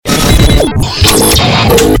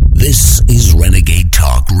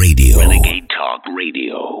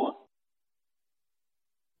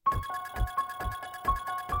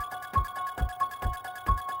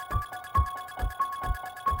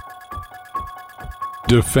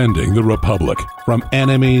defending the Republic from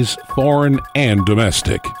enemies, foreign and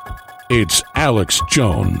domestic. It's Alex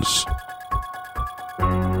Jones.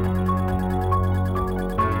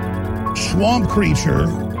 Swamp creature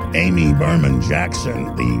Amy Berman Jackson,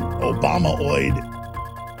 the Obama-oid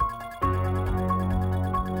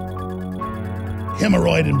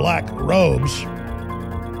hemorrhoid in black robes,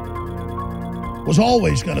 was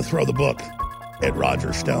always going to throw the book at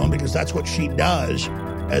Roger Stone because that's what she does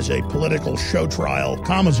as a political show trial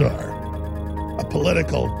commissar, a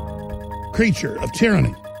political creature of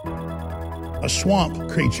tyranny, a swamp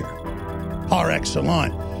creature par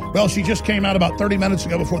excellence. Well, she just came out about 30 minutes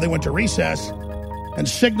ago before they went to recess and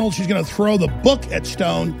signaled she's going to throw the book at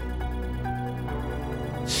Stone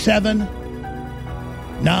 7,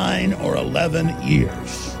 9, or 11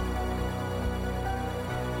 years.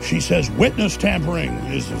 She says witness tampering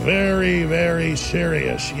is very, very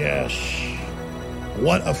serious, yes.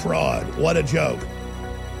 What a fraud. What a joke.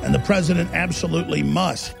 And the president absolutely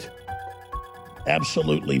must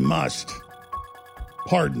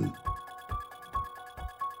pardon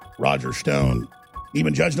Roger Stone.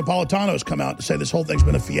 Even Judge Napolitano's come out to say this whole thing's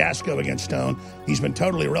been a fiasco against Stone. He's been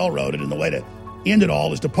totally railroaded, and the way to end it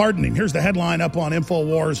all is to pardon him. Here's the headline up on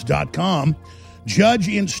Infowars.com. Judge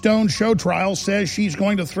in Stone show trial says she's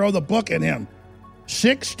going to throw the book at him.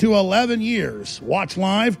 6 to 11 years. Watch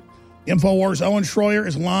live. Infowars' Owen Schroyer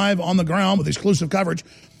is live on the ground with exclusive coverage.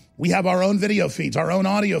 We have our own video feeds, our own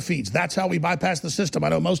audio feeds. That's how we bypass the system. I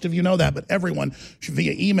know most of you know that, but everyone should,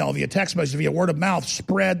 via email, via text message, via word of mouth,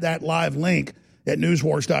 spread that live link at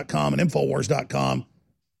newswars.com and infowars.com.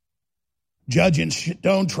 Judge in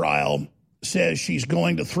Stone trial says she's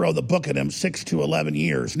going to throw the book at him, 6 to 11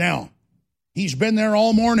 years. Now, he's been there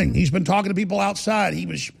all morning. He's been talking to people outside. He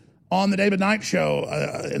was on the David Knight show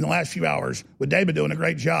in the last few hours with David doing a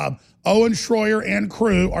great job. Owen Schroyer and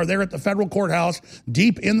crew are there at the federal courthouse,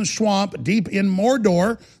 deep in the swamp, deep in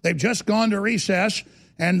Mordor. They've just gone to recess,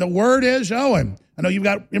 and the word is Owen. I know you've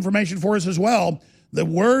got information for us as well. The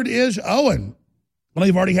word is Owen. Well,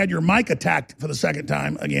 you've already had your mic attacked for the second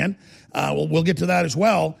time again. We'll get to that as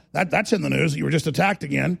well. That's in the news. You were just attacked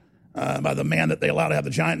again by the man that they allow to have the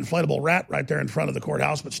giant inflatable rat right there in front of the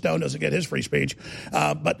courthouse, but Stone doesn't get his free speech.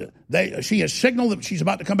 But she has signaled that she's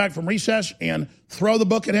about to come back from recess and throw the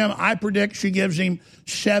book at him. I predict she gives him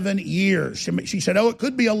 7 years. She said, it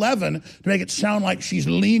could be 11 to make it sound like she's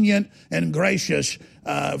lenient and gracious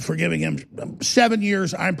for giving him 7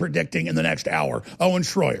 years, I'm predicting, in the next hour. Owen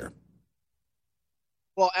Schroyer.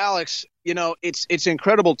 Well, Alex, it's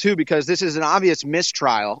incredible, too, because this is an obvious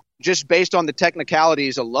mistrial. Just based on the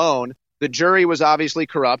technicalities alone, the jury was obviously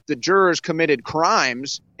corrupt. The jurors committed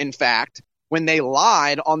crimes, in fact, when they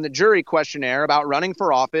lied on the jury questionnaire about running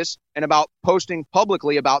for office and about posting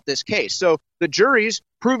publicly about this case. So the jury's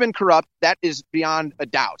proven corrupt. That is beyond a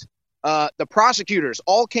doubt. The prosecutors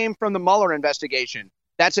all came from the Mueller investigation.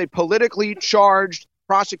 That's a politically charged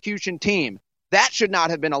prosecution team. That should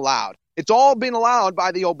not have been allowed. It's all been allowed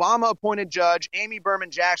by the Obama-appointed judge, Amy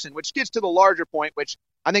Berman Jackson, which gets to the larger point, which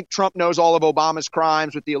I think Trump knows all of Obama's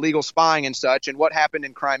crimes with the illegal spying and such and what happened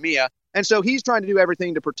in Crimea. And so he's trying to do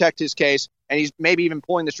everything to protect his case, and he's maybe even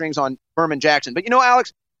pulling the strings on Berman Jackson. But,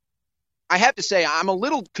 Alex, I have to say I'm a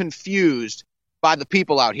little confused by the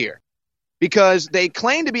people out here because they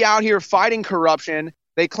claim to be out here fighting corruption.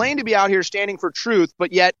 They claim to be out here standing for truth,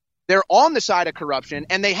 but yet they're on the side of corruption,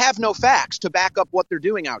 and they have no facts to back up what they're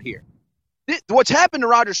doing out here. What's happened to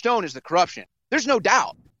Roger Stone is the corruption. There's no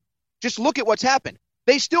doubt. Just look at what's happened.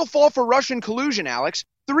 They still fall for Russian collusion, Alex.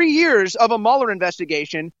 3 years of a Mueller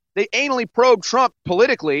investigation. They anally probed Trump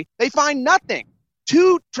politically. They find nothing.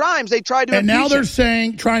 2 times they tried to impeach him. And now they're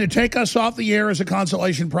saying, trying to take us off the air as a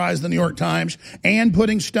consolation prize, the New York Times, and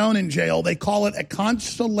putting Stone in jail. They call it a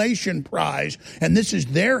consolation prize. And this is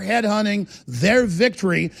their headhunting, their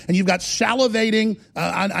victory. And you've got salivating,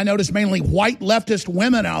 I notice mainly white leftist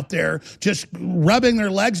women out there just rubbing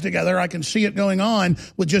their legs together. I can see it going on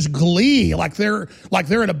with just glee, like they're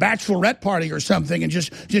at a bachelorette party or something, and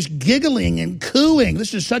just giggling and cooing.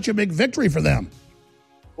 This is such a big victory for them.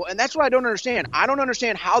 Well, and that's what I don't understand. I don't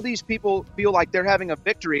understand how these people feel like they're having a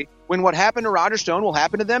victory when what happened to Roger Stone will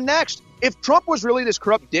happen to them next. If Trump was really this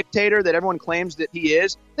corrupt dictator that everyone claims that he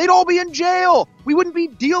is, they'd all be in jail. We wouldn't be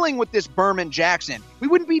dealing with this Berman Jackson. We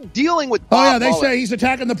wouldn't be dealing with Bob they Mueller. say he's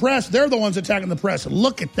attacking the press. They're the ones attacking the press.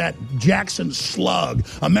 Look at that Jackson slug.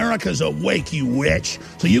 America's awake, you witch.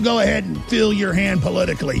 So you go ahead and fill your hand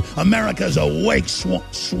politically. America's awake,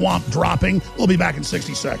 swamp dropping. We'll be back in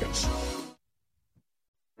 60 seconds.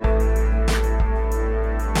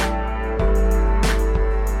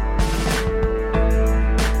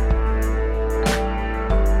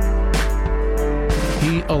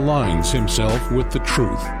 he aligns himself with the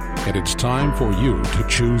truth, and it's time for you to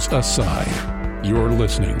choose a side. You're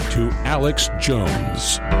listening to Alex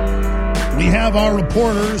Jones. We have our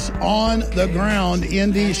reporters on the ground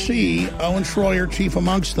in D.C., Owen Schroyer, chief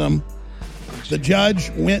amongst them. The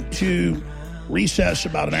judge went to recess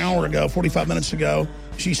about an hour ago, 45 minutes ago.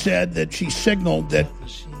 She said that she signaled that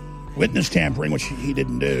witness tampering, which he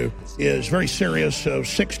didn't do, is very serious, so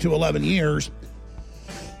 6 to 11 years.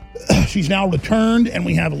 She's now returned, and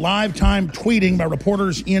we have live time tweeting by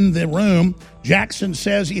reporters in the room. Jackson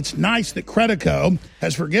says it's nice that Credico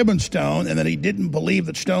has forgiven Stone and that he didn't believe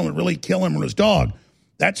that Stone would really kill him or his dog.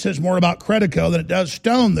 That says more about Credico than it does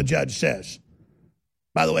Stone, the judge says.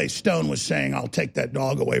 By the way, Stone was saying, I'll take that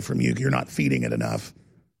dog away from you. You're not feeding it enough.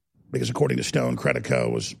 Because according to Stone,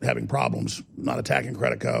 Credico was having problems, not attacking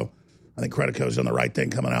Credico. I think Credico's done the right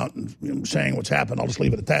thing coming out and saying what's happened. I'll just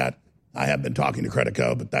leave it at that. I have been talking to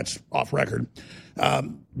Credico, but that's off record.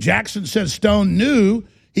 Jackson says Stone knew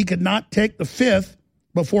he could not take the fifth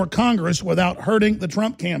before Congress without hurting the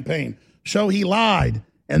Trump campaign. So he lied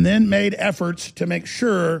and then made efforts to make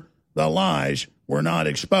sure the lies were not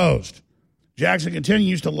exposed. Jackson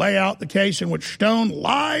continues to lay out the case in which Stone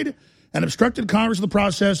lied and obstructed Congress in the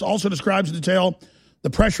process, also describes in detail the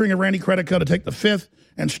pressuring of Randy Credico to take the fifth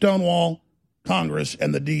and stonewall Congress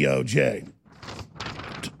and the DOJ.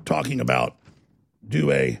 Talking about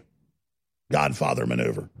do a Godfather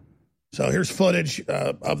maneuver. So here's footage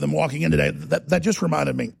of them walking in today. That just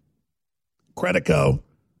reminded me. Credico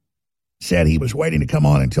said he was waiting to come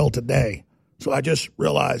on until today. So I just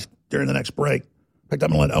realized during the next break, in fact,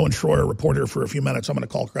 I'm going to let Owen Schroyer report here for a few minutes. I'm going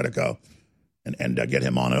to call Credico and get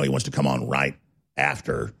him on. I know he wants to come on right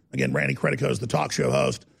after. Again, Randy Credico is the talk show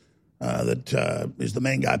host that is the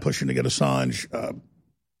main guy pushing to get Assange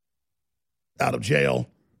out of jail,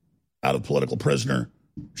 out of political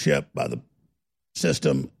prisonership by the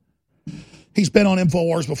system. He's been on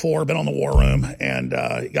InfoWars before, been on the War Room, and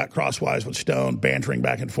he got crosswise with Stone, bantering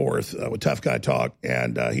back and forth with Tough Guy Talk,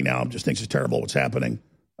 and he now just thinks it's terrible what's happening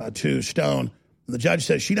to Stone. And the judge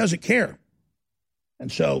says she doesn't care.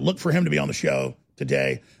 And so look for him to be on the show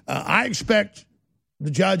today. I expect the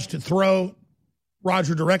judge to throw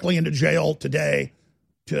Roger directly into jail today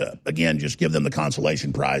to, again, just give them the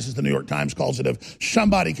consolation prize, as the New York Times calls it, of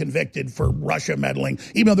somebody convicted for Russia meddling,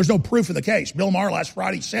 even though there's no proof of the case. Bill Maher last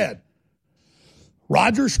Friday said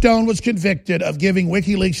Roger Stone was convicted of giving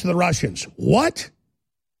WikiLeaks to the Russians. What?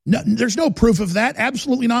 No, there's no proof of that.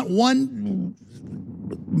 Absolutely not one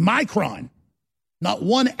micron, not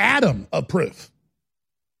one atom of proof.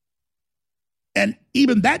 And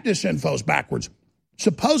even that disinfo is backwards.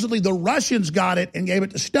 Supposedly the Russians got it and gave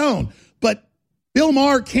it to Stone. But Bill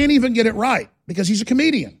Maher can't even get it right because he's a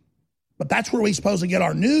comedian. But that's where we supposed to get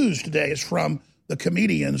our news today, is from the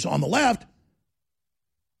comedians on the left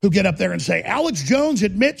who get up there and say, Alex Jones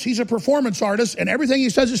admits he's a performance artist and everything he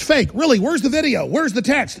says is fake. Really, where's the video? Where's the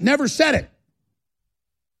text? Never said it.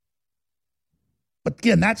 But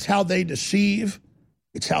again, that's how they deceive.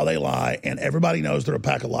 It's how they lie, and everybody knows they're a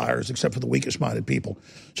pack of liars except for the weakest-minded people.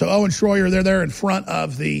 So Owen Schroyer, they're there in front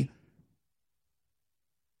of the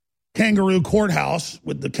kangaroo courthouse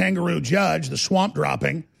with the kangaroo judge, the swamp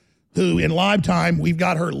dropping, who in live time, we've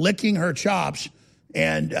got her licking her chops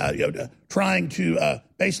and trying to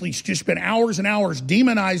basically just spend hours and hours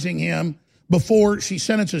demonizing him before she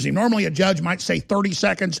sentences him. Normally a judge might say 30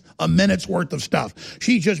 seconds, a minute's worth of stuff.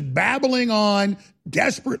 She's just babbling on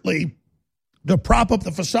desperately to prop up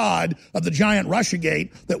the facade of the giant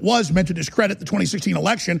Russiagate that was meant to discredit the 2016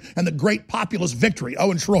 election and the great populist victory.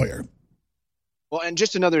 Owen Schroyer. Well, and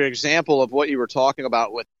just another example of what you were talking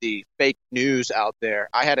about with the fake news out there.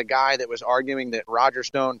 I had a guy that was arguing that Roger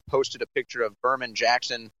Stone posted a picture of Berman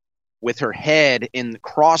Jackson with her head in the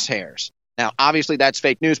crosshairs. Now, obviously that's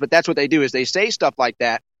fake news, but that's what they do, is they say stuff like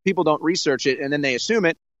that. People don't research it, and then they assume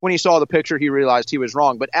it. When he saw the picture, he realized he was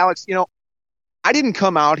wrong. But Alex, I didn't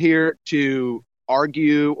come out here to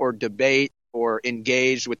argue or debate or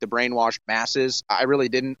engage with the brainwashed masses. I really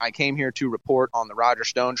didn't. I came here to report on the Roger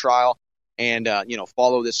Stone trial and,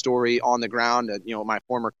 follow this story on the ground. My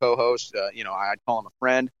former co-host, I'd call him a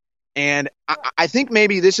friend. And I think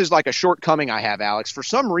maybe this is like a shortcoming I have, Alex. For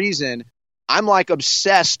some reason, I'm like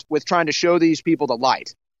obsessed with trying to show these people the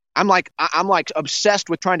light. I'm like obsessed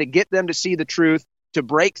with trying to get them to see the truth, to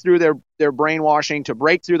break through their brainwashing, to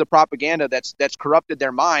break through the propaganda that's corrupted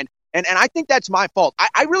their mind. And I think that's my fault.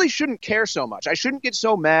 I really shouldn't care so much. I shouldn't get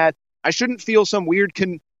so mad. I shouldn't feel some weird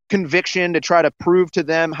conviction to try to prove to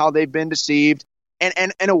them how they've been deceived.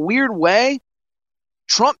 And in a weird way,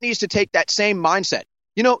 Trump needs to take that same mindset.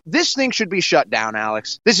 This thing should be shut down,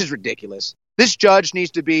 Alex. This is ridiculous. This judge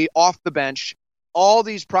needs to be off the bench. all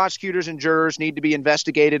these prosecutors and jurors need to be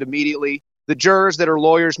investigated immediately. The jurors that are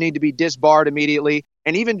lawyers need to be disbarred immediately.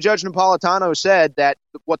 And even Judge Napolitano said that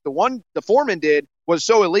what the foreman did was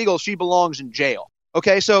so illegal, she belongs in jail.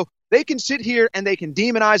 Okay, so they can sit here and they can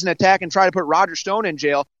demonize and attack and try to put Roger Stone in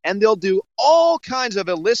jail, and they'll do all kinds of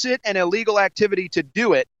illicit and illegal activity to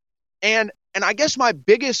do it. And I guess my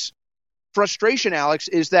biggest frustration, Alex,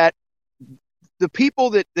 is that the people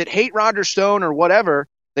that hate Roger Stone or whatever,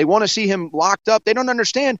 they want to see him locked up. They don't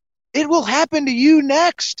understand. It will happen to you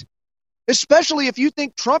next. Especially if you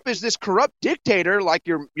think Trump is this corrupt dictator like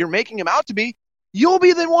you're making him out to be, you'll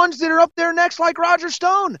be the ones that are up there next like Roger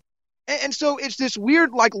Stone. And so it's this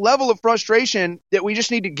weird level of frustration that we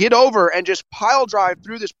just need to get over and just pile drive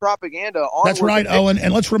through this propaganda. That's right, Owen.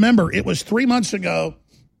 And let's remember, it was 3 months ago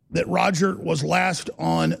that Roger was last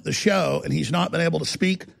on the show, and he's not been able to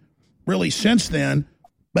speak really since then.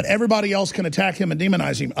 But everybody else can attack him and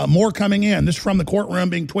demonize him. More coming in. This is from the courtroom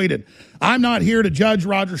being tweeted. I'm not here to judge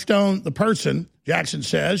Roger Stone, the person, Jackson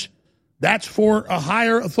says. That's for a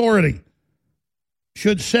higher authority.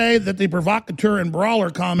 Should say that the provocateur and brawler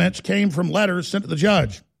comments came from letters sent to the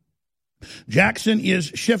judge. Jackson is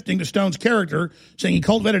shifting to Stone's character, saying he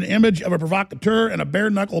cultivated an image of a provocateur and a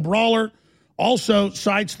bare-knuckle brawler. Also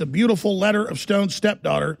cites the beautiful letter of Stone's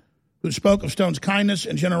stepdaughter, who spoke of Stone's kindness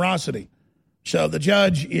and generosity. So the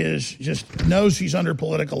judge knows she's under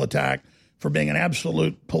political attack for being an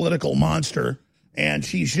absolute political monster, and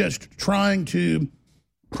she's just trying to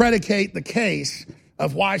predicate the case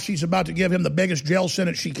of why she's about to give him the biggest jail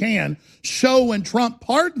sentence she can. So when Trump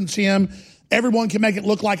pardons him, everyone can make it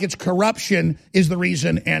look like it's corruption is the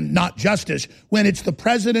reason and not justice, when it's the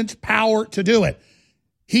president's power to do it.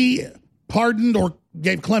 He pardoned or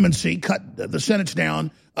gave clemency, cut the sentence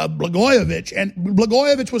down, Blagojevich, and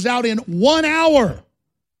Blagojevich was out in 1 hour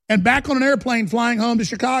and back on an airplane flying home to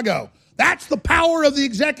Chicago. That's the power of the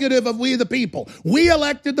executive of we the people. We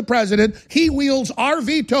elected the president. He wields our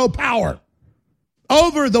veto power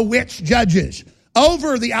over the witch judges,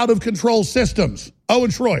 over the out-of-control systems. Owen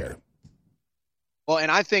Schroyer. Well, and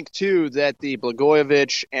I think, too, that the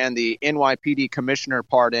Blagojevich and the NYPD commissioner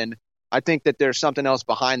pardon, I think that there's something else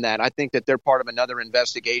behind that. I think that they're part of another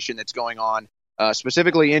investigation that's going on,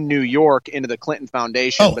 specifically in New York, into the Clinton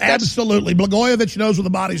Foundation. Oh, absolutely. Blagojevich knows where the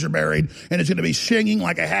bodies are buried, and is going to be singing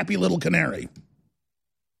like a happy little canary.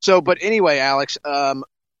 So, but anyway, Alex,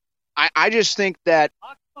 I just think that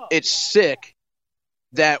it's sick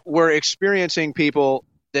that we're experiencing people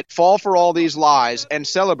that fall for all these lies and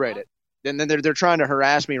celebrate it. And then they're trying to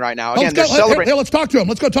harass me right now. Again, let's talk to him.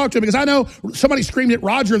 Let's go talk to him, because I know somebody screamed at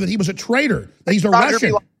Roger that he was a traitor, that he's a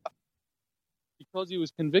Russian. Because he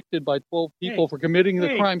was convicted by 12 people for committing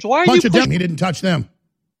the crime. So why are you he didn't touch them.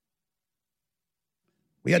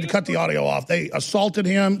 We had to cut the audio off. They assaulted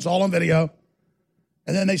him. It's all on video.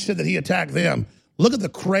 And then they said that he attacked them. Look at the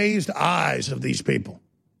crazed eyes of these people.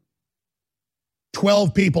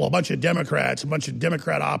 12 people, a bunch of Democrats, a bunch of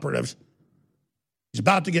Democrat operatives. He's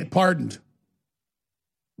about to get pardoned.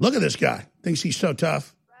 Look at this guy. Thinks he's so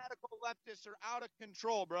tough. Radical leftists are out of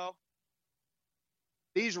control, bro.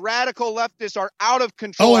 These radical leftists are out of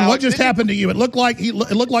control. Oh, and what just happened to you? It looked like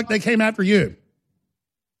they came after you.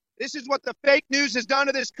 This is what the fake news has done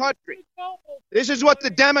to this country. This is what the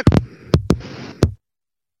Democrats.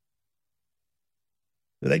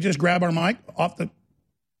 Did they just grab our mic off the?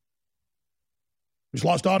 We just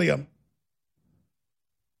lost audio.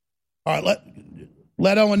 All right,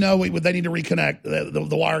 let Owen know they need to reconnect.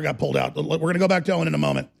 The wire got pulled out. We're going to go back to Owen in a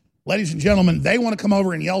moment. Ladies and gentlemen, they want to come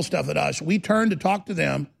over and yell stuff at us. We turn to talk to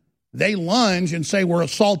them. They lunge and say we're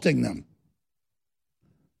assaulting them.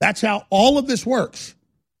 That's how all of this works.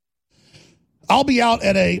 I'll be out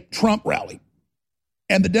at a Trump rally,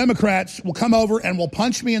 and the Democrats will come over and will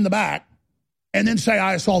punch me in the back and then say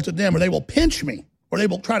I assaulted them, or they will pinch me, or they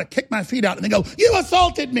will try to kick my feet out, and they go, you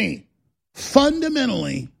assaulted me.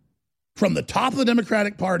 Fundamentally, from the top of the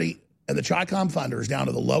Democratic Party and the Chi-Com funders down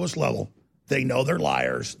to the lowest level, they know they're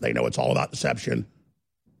liars. They know it's all about deception.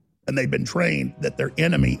 And they've been trained that their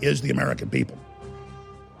enemy is the American people.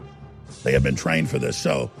 They have been trained for this.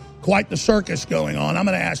 So quite the circus going on. I'm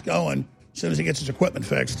going to ask Owen, as soon as he gets his equipment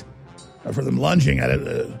fixed, for them lunging at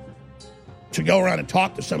it, to go around and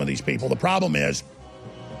talk to some of these people. The problem is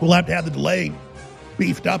we'll have to have the delay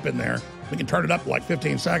beefed up in there. We can turn it up to like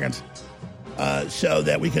 15 seconds so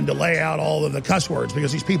that we can delay out all of the cuss words,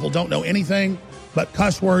 because these people don't know anything but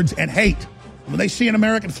cuss words and hate. When they see an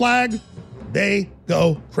American flag, they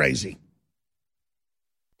go crazy.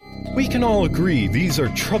 We can all agree these are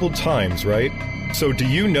troubled times, right? So do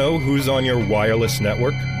you know who's on your wireless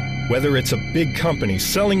network? Whether it's a big company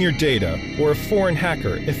selling your data or a foreign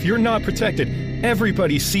hacker, if you're not protected,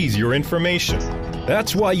 everybody sees your information.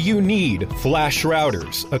 That's why you need Flash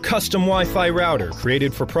Routers, a custom Wi-Fi router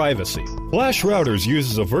created for privacy. Flash Routers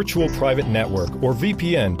uses a virtual private network, or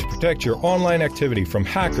VPN, to protect your online activity from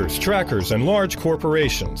hackers, trackers, and large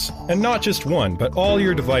corporations. And not just one, but all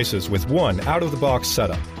your devices with one out-of-the-box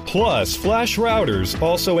setup. Plus, Flash Routers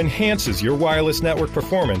also enhances your wireless network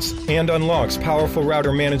performance and unlocks powerful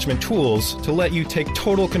router management tools to let you take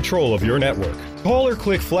total control of your network. Call or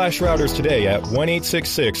click Flash Routers today at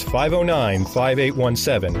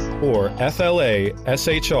 1-866-509-5817 or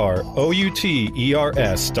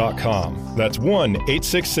FLASHROUTERS.com. That's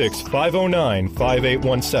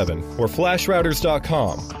 1-866-509-5817 or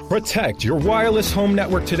FlashRouters.com. Protect your wireless home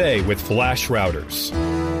network today with Flash Routers.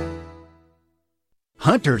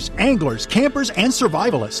 Hunters, anglers, campers, and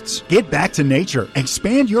survivalists. Get back to nature.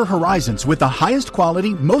 Expand your horizons with the highest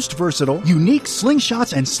quality, most versatile, unique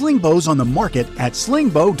slingshots and sling bows on the market at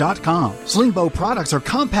slingbow.com. Slingbow products are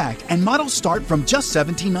compact and models start from just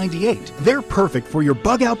 $17.98. They're perfect for your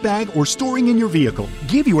bug out bag or storing in your vehicle.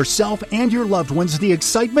 Give yourself and your loved ones the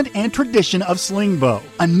excitement and tradition of Slingbow,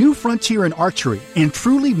 a new frontier in archery and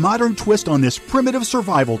truly modern twist on this primitive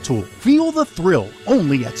survival tool. Feel the thrill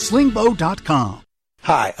only at slingbow.com.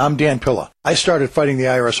 Hi, I'm Dan Pilla. I started fighting the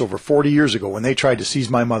IRS over 40 years ago when they tried to seize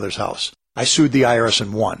my mother's house. I sued the IRS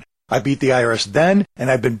and won. I beat the IRS then, and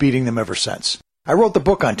I've been beating them ever since. I wrote the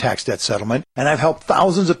book on tax debt settlement, and I've helped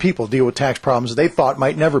thousands of people deal with tax problems they thought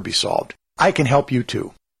might never be solved. I can help you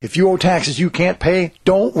too. If you owe taxes you can't pay,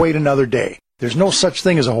 don't wait another day. There's no such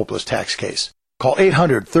thing as a hopeless tax case. Call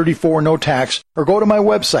 800-34-NO-TAX or go to my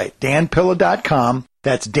website, danpilla.com.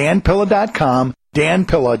 That's danpilla.com,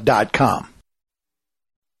 danpilla.com.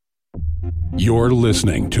 You're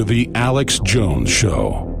listening to The Alex Jones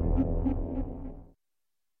Show.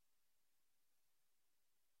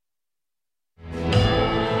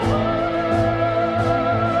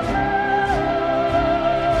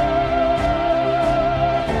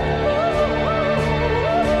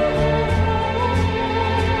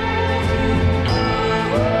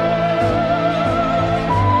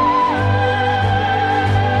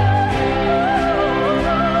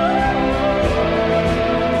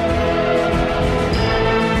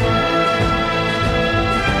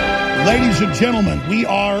 Ladies and gentlemen, we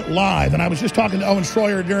are live. And I was just talking to Owen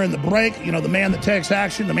Schroyer during the break, you know, the man that takes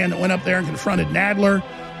action, the man that went up there and confronted Nadler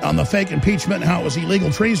on the fake impeachment and how it was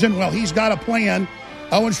illegal treason. Well, he's got a plan.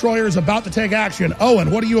 Owen Schroyer is about to take action. Owen,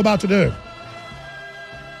 what are you about to do?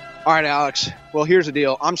 All right, Alex. Well, here's the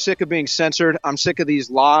deal. I'm sick of being censored. I'm sick of these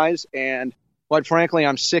lies. And quite frankly,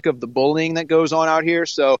 I'm sick of the bullying that goes on out here.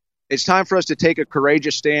 So it's time for us to take a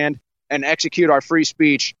courageous stand and execute our free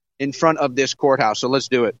speech in front of this courthouse. So let's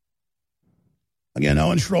do it. Again,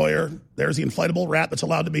 Owen Schroyer, there's the inflatable rat that's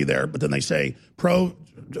allowed to be there, but then they say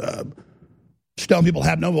pro-Stone people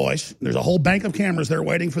have no voice. There's a whole bank of cameras there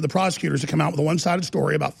waiting for the prosecutors to come out with a one-sided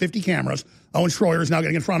story, about 50 cameras. Owen Schroyer is now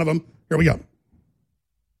getting in front of them. Here we go.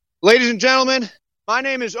 Ladies and gentlemen, my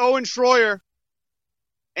name is Owen Schroyer,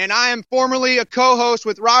 and I am formerly a co-host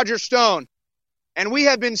with Roger Stone. And we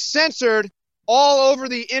have been censored all over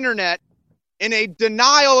the internet in a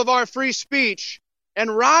denial of our free speech.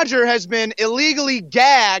 And Roger has been illegally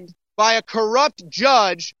gagged by a corrupt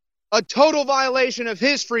judge, a total violation of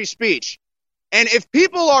his free speech. And if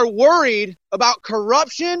people are worried about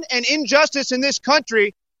corruption and injustice in this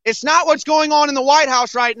country, it's not what's going on in the White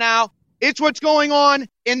House right now. It's what's going on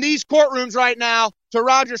in these courtrooms right now to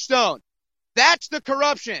Roger Stone. That's the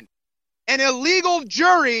corruption. An illegal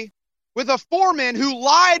jury with a foreman who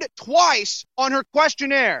lied twice on her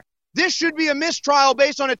questionnaire. This should be a mistrial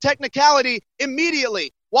based on a technicality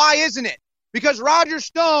immediately. Why isn't it? Because Roger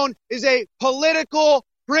Stone is a political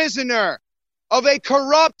prisoner of a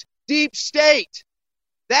corrupt deep state.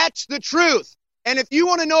 That's the truth. And if you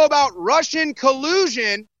want to know about Russian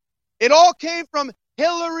collusion, it all came from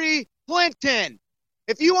Hillary Clinton.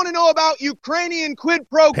 If you want to know about Ukrainian quid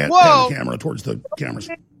pro quo, pan the camera towards the cameras.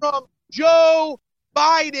 From Joe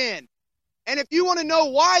Biden. And if you want to know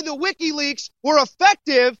why the WikiLeaks were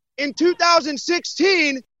effective in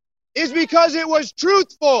 2016 is because it was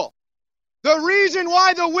truthful. The reason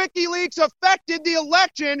why the WikiLeaks affected the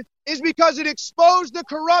election is because it exposed the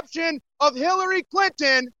corruption of Hillary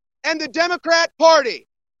Clinton and the Democrat Party.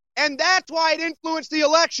 And that's why it influenced the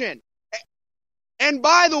election. And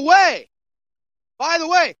by the way,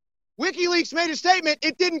 WikiLeaks made a statement.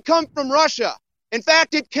 It didn't come from Russia. In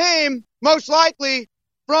fact, it came most likely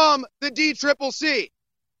from the DCCC.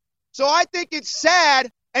 So I think it's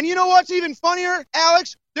sad. And you know what's even funnier,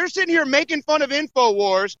 Alex? They're sitting here making fun of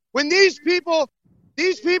InfoWars when these people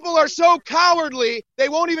These people are so cowardly, they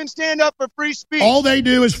won't even stand up for free speech. All they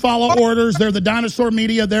do is follow orders. They're the dinosaur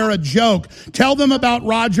media. They're a joke. Tell them about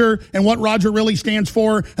Roger and what Roger really stands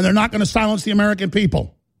for, and they're not going to silence the American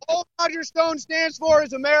people. All Roger Stone stands for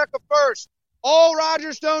is America first. All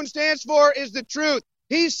Roger Stone stands for is the truth.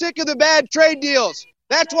 He's sick of the bad trade deals.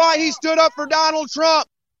 That's why he stood up for Donald Trump.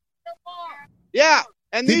 Yeah,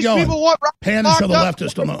 and Keep these going. people want Pan and show the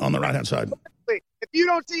leftist on the right-hand side. If you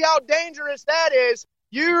don't see how dangerous that is,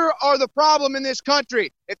 you are the problem in this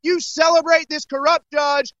country. If you celebrate this corrupt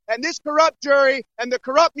judge and this corrupt jury and the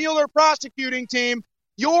corrupt Mueller prosecuting team,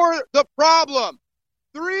 you're the problem.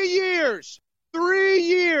 3 years. 3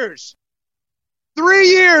 years. 3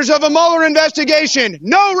 years of a Mueller investigation.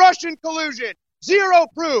 No Russian collusion. Zero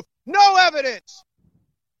proof. No evidence.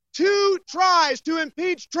 2 tries to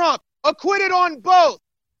impeach Trump. Acquitted on both.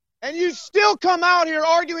 And you still come out here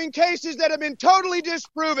arguing cases that have been totally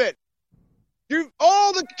disproven.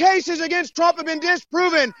 All the cases against Trump have been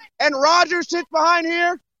disproven. And Roger sits behind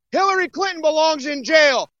here. Hillary Clinton belongs in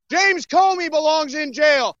jail. James Comey belongs in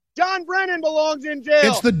jail. John Brennan belongs in jail.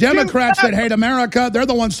 It's the Democrats that hate America. They're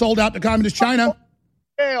the ones sold out to communist China.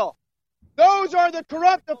 Jail. Those are the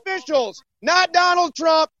corrupt officials, not Donald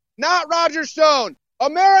Trump, not Roger Stone.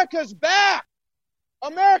 America's back.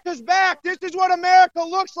 America's back. This is what America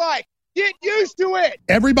looks like. Get used to it.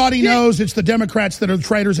 Everybody knows it's the Democrats that are the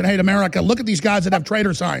traitors and hate America. Look at these guys that have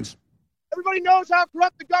traitor signs. Everybody knows how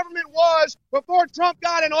corrupt the government was before Trump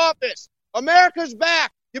got in office. America's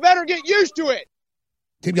back. You better get used to it.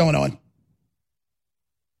 Keep going, Owen.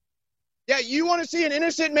 Yeah, you want to see an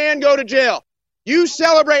innocent man go to jail. You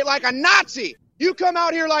celebrate like a Nazi. You come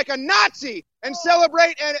out here like a Nazi and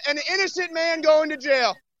celebrate an innocent man going to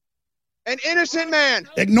jail. An innocent man.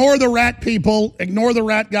 Ignore the rat people. Ignore the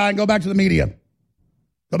rat guy and go back to the media.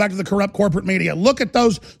 Go back to the corrupt corporate media. Look at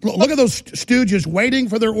those stooges waiting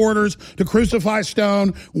for their orders to crucify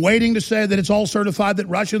Stone, waiting to say that it's all certified, that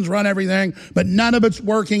Russians run everything, but none of it's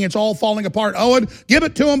working. It's all falling apart. Owen, give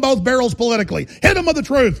it to them both barrels politically. Hit them with the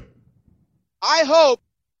truth. I hope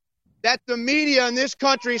that the media in this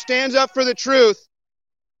country stands up for the truth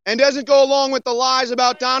and doesn't go along with the lies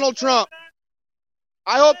about Donald Trump.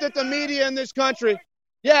 I hope that the media in this country,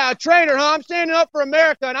 yeah, a traitor, huh? I'm standing up for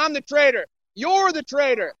America and I'm the traitor. You're the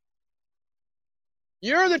traitor.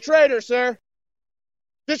 You're the traitor, sir.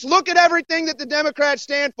 Just look at everything that the Democrats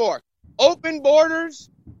stand for. Open borders.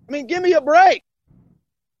 I mean, give me a break.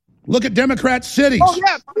 Look at Democrat cities. Oh,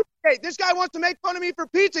 yeah. Pizzagate. This guy wants to make fun of me for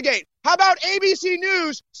Pizzagate. How about ABC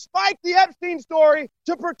News spiked the Epstein story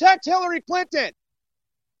to protect Hillary Clinton?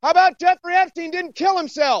 How about Jeffrey Epstein didn't kill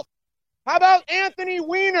himself? How about Anthony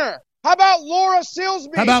Weiner? How about Laura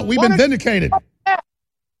Silsby? How about we've been vindicated?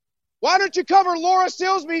 Why don't you cover Laura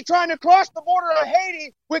Silsby trying to cross the border of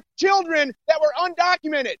Haiti with children that were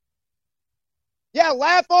undocumented? Yeah,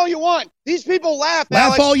 laugh all you want. These people laugh, Laugh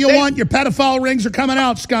Alex. all you want. Your pedophile rings are coming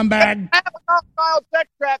out, scumbag. Child sex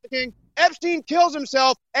trafficking. Epstein kills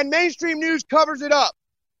himself, and mainstream news covers it up.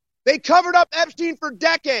 They covered up Epstein for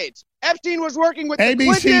decades. Epstein was working with the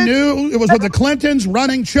ABC Clintons. knew it was with the Clintons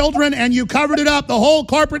running children, and you covered it up. The whole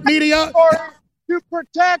corporate media. To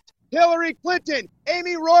protect Hillary Clinton.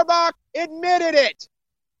 Amy Rohrbach admitted it.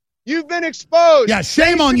 You've been exposed. Yeah,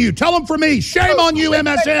 shame on you. Tell them for me. Shame on you,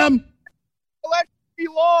 MSM. He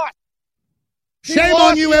lost. Shame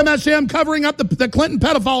on you, MSM, covering up the Clinton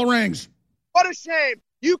pedophile rings. What a shame.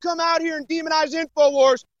 You come out here and demonize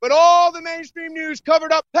InfoWars, but all the mainstream news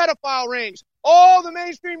covered up pedophile rings. All the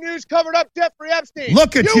mainstream news covered up Jeffrey Epstein.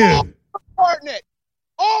 Look at you. All part in it.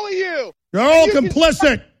 All of you. You're all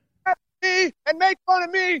complicit. Me and make fun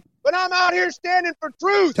of me, but I'm out here standing for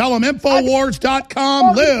truth. Tell them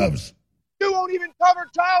Infowars.com lives. You won't even cover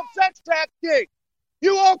child sex trafficking.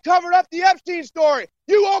 You all covered up the Epstein story.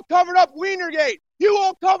 You all covered up Wienergate. You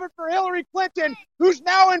all covered for Hillary Clinton, who's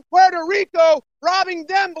now in Puerto Rico robbing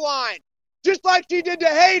them blind, just like she did to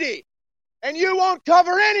Haiti. And you won't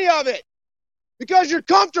cover any of it because you're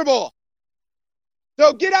comfortable.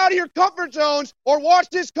 So get out of your comfort zones or watch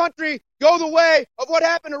this country go the way of what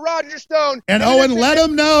happened to Roger Stone. And Owen, let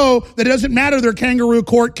them know that it doesn't matter their kangaroo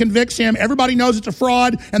court convicts him. Everybody knows it's a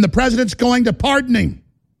fraud, and the president's going to pardon him.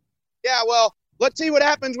 Yeah, well, let's see what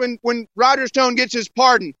happens when Roger Stone gets his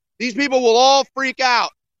pardon. These people will all freak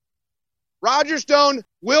out. Roger Stone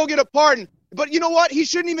will get a pardon. But you know what? He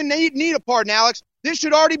shouldn't even need a pardon, Alex. This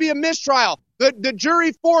should already be a mistrial. The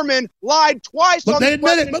jury foreman lied twice on they the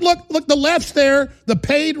admit it. But look, the left's there. The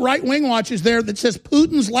paid right-wing watch is there that says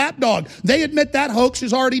Putin's lapdog. They admit that hoax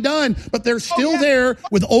is already done, but they're still there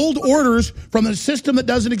with old orders from a system that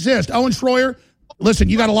doesn't exist. Owen Schroyer, listen,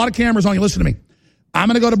 you got a lot of cameras on you. Listen to me. I'm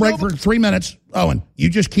going to go to break for 3 minutes. Owen, you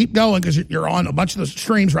just keep going because you're on a bunch of the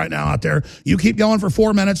streams right now out there. You keep going for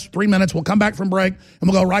 4 minutes, 3 minutes. We'll come back from break, and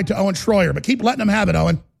we'll go right to Owen Schroyer. But keep letting them have it,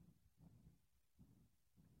 Owen.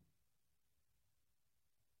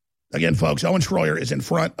 Again, folks, Owen Schroyer is in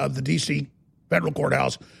front of the D.C. federal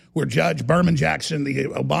courthouse where Judge Berman Jackson, the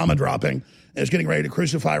Obama dropping, is getting ready to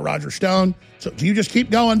crucify Roger Stone. So you just keep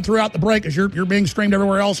going throughout the break as you're being streamed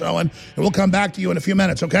everywhere else, Owen, and we'll come back to you in a few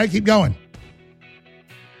minutes, okay? Keep going.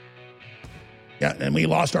 Yeah, and we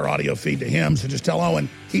lost our audio feed to him, so just tell Owen,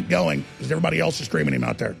 keep going, because everybody else is streaming him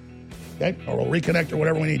out there, okay? Or we'll reconnect or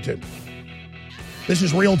whatever we need to. This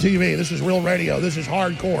is real TV. This is real radio. This is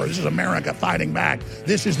hardcore. This is America fighting back.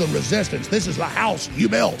 This is the resistance. This is the house you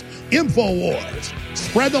built. InfoWars.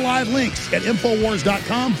 Spread the live links at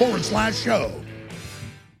InfoWars.com/show.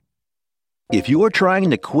 If you're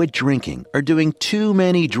trying to quit drinking or doing too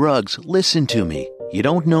many drugs, listen to me. You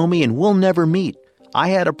don't know me and we'll never meet. I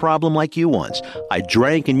had a problem like you once. I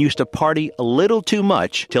drank and used to party a little too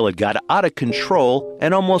much till it got out of control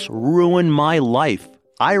and almost ruined my life.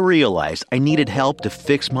 I realized I needed help to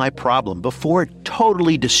fix my problem before it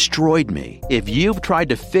totally destroyed me. If you've tried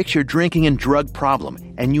to fix your drinking and drug problem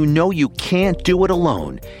and you know you can't do it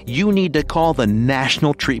alone, you need to call the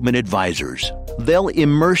National Treatment Advisors. They'll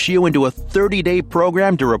immerse you into a 30-day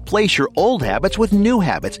program to replace your old habits with new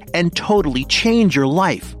habits and totally change your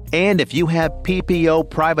life. And if you have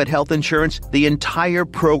PPO private health insurance, the entire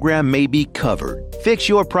program may be covered. Fix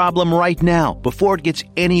your problem right now before it gets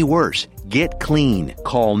any worse. Get clean.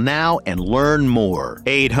 Call now and learn more.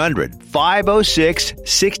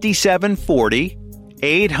 800-506-6740.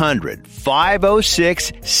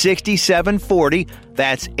 800-506-6740.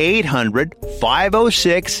 That's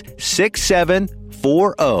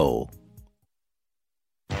 800-506-6740.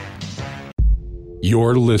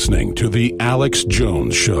 You're listening to The Alex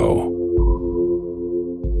Jones Show.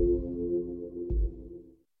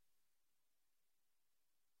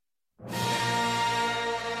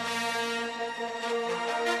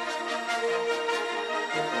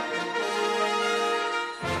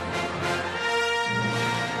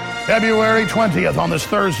 February 20th on this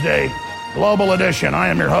Thursday, Global Edition. I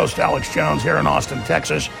am your host, Alex Jones, here in Austin,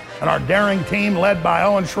 Texas. And our daring team, led by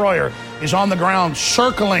Owen Schroyer, is on the ground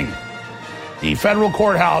circling the federal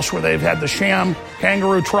courthouse where they've had the sham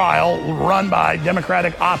kangaroo trial run by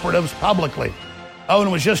Democratic operatives publicly. Owen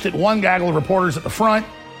was just at one gaggle of reporters at the front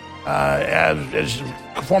as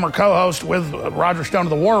former co-host with Roger Stone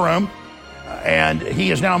of the War Room. And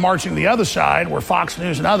he is now marching the other side where Fox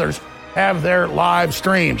News and others have their live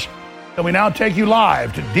streams. So we now take you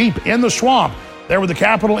live to deep in the swamp, there with the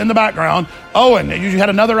Capitol in the background. Owen, you had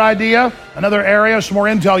another idea, another area, some more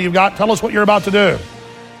intel you've got. Tell us what you're about to do.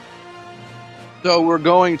 So we're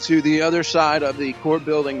going to the other side of the court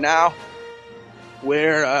building now,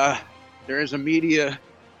 where there is a media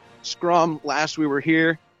scrum. Last we were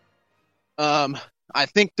here. I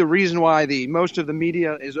think the reason why most of the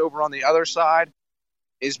media is over on the other side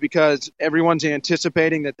is because everyone's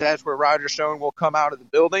anticipating that that's where Roger Stone will come out of the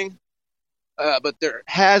building. But there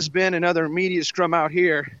has been another media scrum out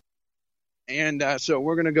here, and so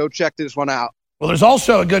we're going to go check this one out. Well, there's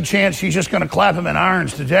also a good chance he's just going to clap him in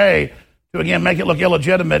irons today to, again, make it look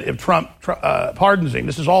illegitimate if Trump pardons him.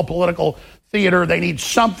 This is all political theater. They need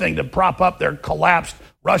something to prop up their collapsed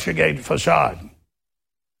Russiagate facade.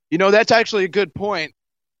 You know, that's actually a good point.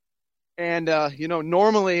 And,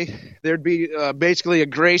 normally there'd be basically a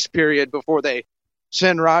grace period before they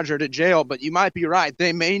send Roger to jail. But you might be right.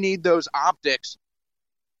 They may need those optics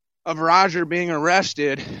of Roger being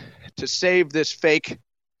arrested to save this fake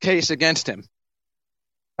case against him.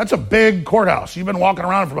 That's a big courthouse. You've been walking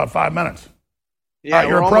around for about 5 minutes. Yeah, all right,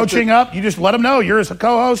 you're approaching up. You just let them know you're as a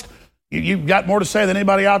co-host. You've got more to say than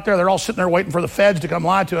anybody out there. They're all sitting there waiting for the feds to come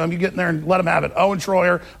lie to them. You get in there and let them have it. Owen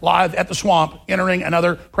Schroyer, live at the swamp, entering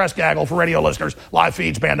another press gaggle for radio listeners. Live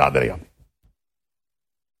feeds, band.video.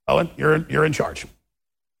 Owen, you're in charge.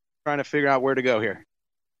 Trying to figure out where to go here.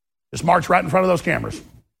 Just march right in front of those cameras.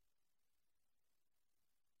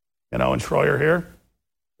 And Owen Schroyer here.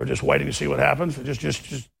 We're just waiting to see what happens. You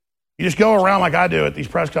just go around like I do at these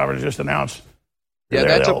press conferences, just announce. Yeah,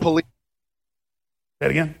 that's a police. Say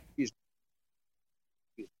it again.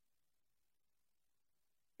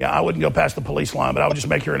 Yeah, I wouldn't go past the police line, but I would just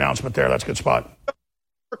make your announcement there. That's a good spot.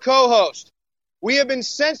 Co-host, we have been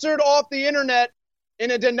censored off the internet in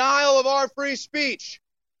a denial of our free speech.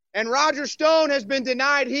 And Roger Stone has been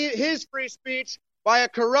denied his free speech by a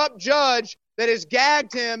corrupt judge that has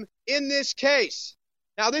gagged him in this case.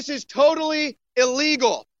 Now, this is totally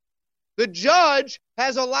illegal. The judge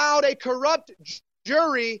has allowed a corrupt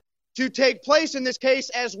jury to take place in this case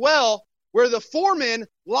as well, where the foreman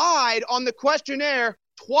lied on the questionnaire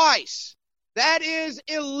twice. That is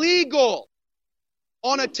illegal.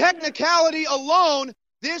 On a technicality alone,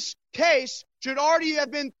 this case should already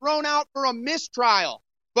have been thrown out for a mistrial.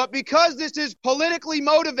 But because this is politically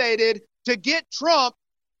motivated to get Trump,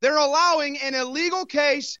 they're allowing an illegal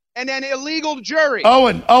case and an illegal jury.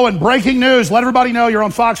 Owen, breaking news. Let everybody know you're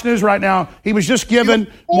on Fox News right now. He was just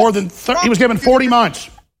given he was given 40 months.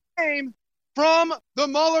 From the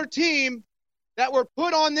Mueller team that were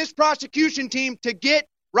put on this prosecution team to get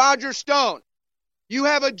Roger Stone. You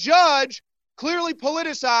have a judge clearly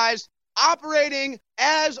politicized operating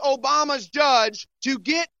as Obama's judge to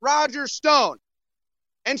get Roger Stone.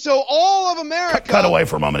 And so all of America... Cut away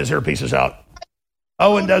for a moment. His earpiece is out.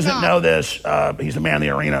 Owen doesn't know this. He's the man in the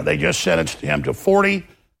arena. They just sentenced him to 40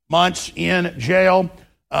 months in jail.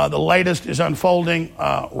 The latest is unfolding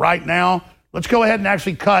right now. Let's go ahead and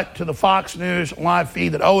actually cut to the Fox News live feed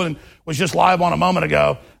that Owen was just live on a moment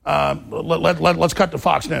ago. Let's cut to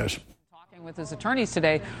Fox News. Talking with his attorneys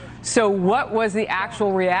today. So what was the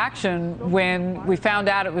actual reaction when we found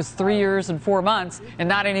out it was 3 years and 4 months and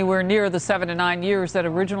not anywhere near the 7 to 9 years that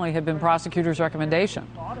originally had been prosecutors' recommendation?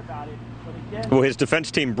 Well, his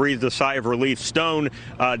defense team breathed a sigh of relief. Stone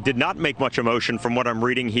did not make much emotion from what I'm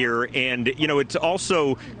reading here. And, you know, it's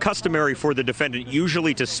also customary for the defendant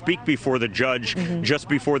usually to speak before the judge just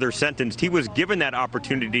before they're sentenced. He was given that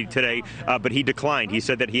opportunity today, but he declined. He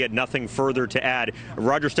said that he had nothing further to add.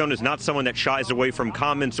 Roger Stone is not someone that shies away from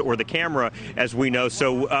comments or the camera, as we know.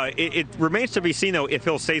 So it remains to be seen, though, if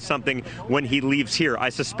he'll say something when he leaves here. I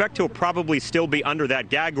suspect he'll probably still be under that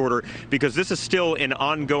gag order because this is still an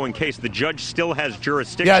ongoing case. The judge still has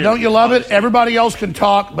jurisdiction. Yeah, don't you love it? Everybody else can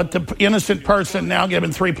talk, but the innocent person now given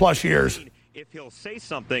 3+ years. If he'll say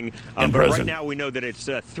something, in but prison. Right now we know that it's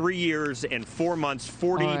 3 years and 4 months,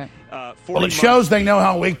 40. Right. 40 well, it shows they know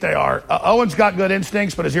how weak they are. Owen's got good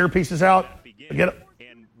instincts, but his earpiece is out. Get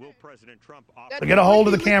a hold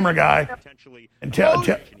of the camera guy and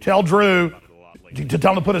tell Drew to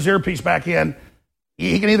tell him to put his earpiece back in.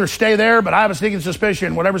 He can either stay there, but I have a sneaking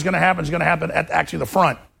suspicion whatever's going to happen is going to happen at actually the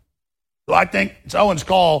front. So I think it's Owen's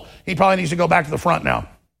call. He probably needs to go back to the front now.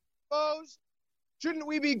 Shouldn't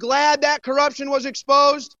we be glad that corruption was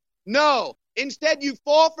exposed? No. Instead, you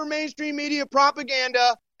fall for mainstream media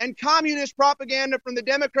propaganda and communist propaganda from the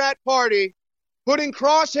Democrat Party, putting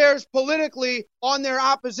crosshairs politically on their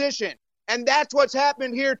opposition. And that's what's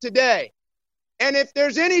happened here today. And if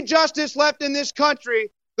there's any justice left in this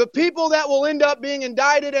country, the people that will end up being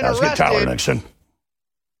indicted and arrested... Tyler Nixon.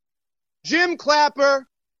 Jim Clapper,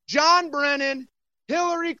 John Brennan,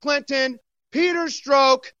 Hillary Clinton, Peter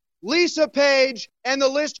Strzok, Lisa Page, and the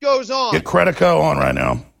list goes on. Get Credico on right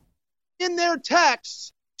now. In their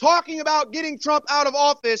texts, talking about getting Trump out of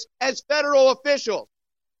office as federal officials.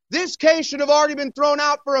 This case should have already been thrown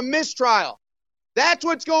out for a mistrial. That's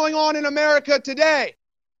what's going on in America today.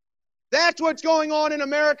 That's what's going on in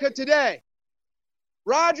America today.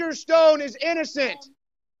 Roger Stone is innocent,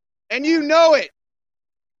 and you know it.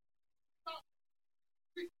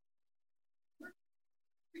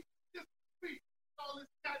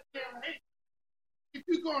 If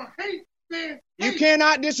you're going to hate, then you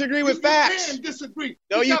cannot disagree with facts. You can disagree.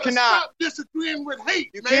 No, you cannot. Stop disagreeing with hate.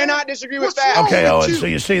 You cannot disagree with facts. Okay, Owen, so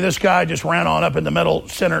you see this guy just ran on up in the middle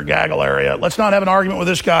center gaggle area. Let's not have an argument with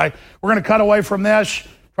this guy. We're going to cut away from this,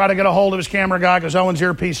 try to get a hold of his camera guy because Owen's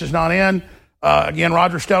earpiece is not in. Again,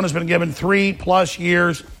 Roger Stone has been given 3+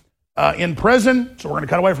 years in prison. So we're going to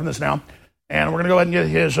cut away from this now. And we're going to go ahead and get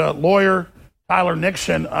his lawyer, Tyler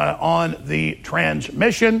Nixon, on the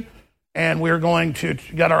transmission. And we're going to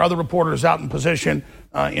get our other reporters out in position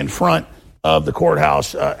in front of the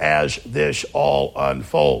courthouse as this all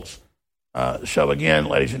unfolds. So again,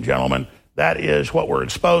 ladies and gentlemen, that is what we're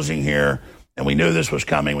exposing here. And we knew this was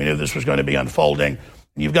coming. We knew this was going to be unfolding.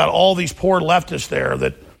 And you've got all these poor leftists there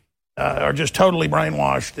that are just totally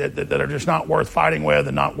brainwashed, that are just not worth fighting with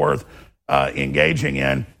and not worth engaging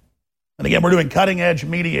in. And again, we're doing cutting-edge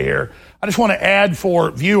media here. I just want to add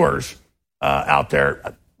for viewers out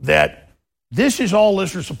there that this is all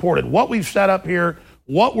listener-supported. What we've set up here,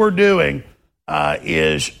 what we're doing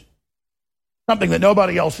is something that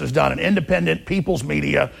nobody else has done, an independent people's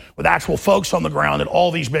media with actual folks on the ground at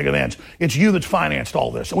all these big events. It's you that's financed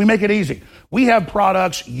all this. And we make it easy. We have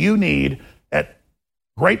products you need at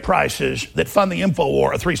great prices that fund the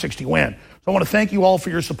InfoWar, a 360 win. So I want to thank you all for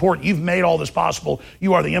your support. You've made all this possible.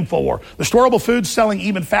 You are the InfoWar. The storable food's selling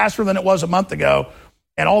even faster than it was a month ago.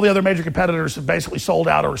 And all the other major competitors have basically sold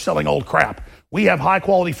out or are selling old crap. We have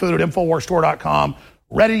high-quality food at InfoWarsStore.com,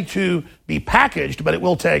 ready to be packaged, but it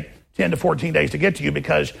will take 10 to 14 days to get to you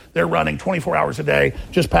because they're running 24 hours a day,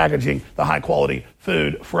 just packaging the high-quality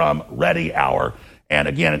food from Ready Hour. And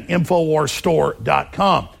again, at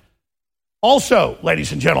InfoWarsStore.com. Also,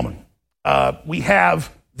 ladies and gentlemen, we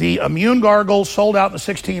have the Immune Gargle sold out in the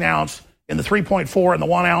 16-ounce, in the 3.4 and the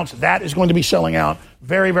 1 ounce. That is going to be selling out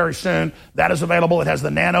very, very soon. That is available. It has the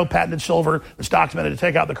nano patented silver that's documented to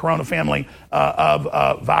take out the corona family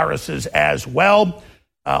of viruses as well.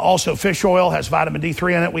 Also, fish oil has vitamin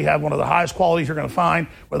D3 in it. We have one of the highest qualities you're going to find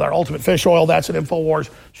with our Ultimate Fish Oil. That's at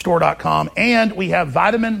InfoWarsStore.com. And we have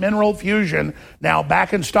Vitamin Mineral Fusion now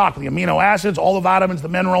back in stock. The amino acids, all the vitamins, the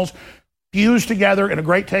minerals, fused together in a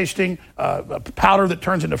great tasting powder that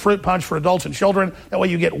turns into fruit punch for adults and children. That way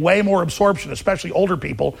you get way more absorption, especially older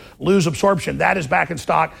people lose absorption. That is back in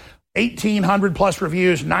stock. 1,800 plus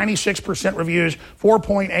reviews, 96% reviews,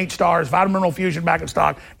 4.8 stars, Vitamin Mineral Fusion back in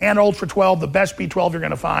stock, and Ultra 12, the best B12 you're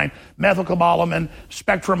going to find. Methylcobalamin,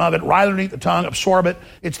 spectrum of it, right underneath the tongue, absorb it.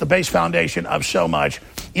 It's the base foundation of so much.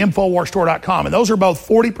 InfoWarsStore.com. And those are both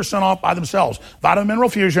 40% off by themselves. Vitamin Mineral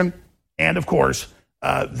Fusion and, of course,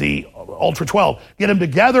 the Ultra 12. Get them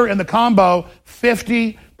together in the combo,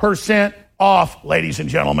 50% off, ladies and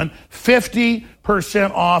gentlemen. 50%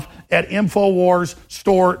 off at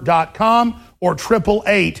InfoWarsStore.com or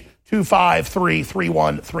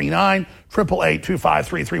 888-253-3139,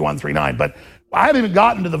 888-253-3139. But I haven't even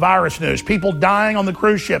gotten to the virus news. People dying on the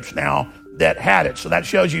cruise ships now that had it. So that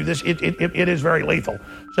shows you this. It is very lethal.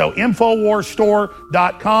 So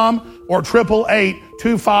InfoWarsStore.com or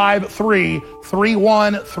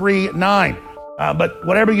 888-253-3139. But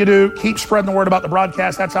whatever you do, keep spreading the word about the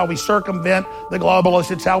broadcast. That's how we circumvent the globalists.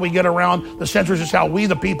 It's how we get around the censors. It's how we,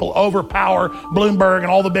 the people, overpower Bloomberg and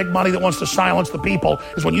all the big money that wants to silence the people,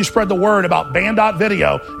 is when you spread the word about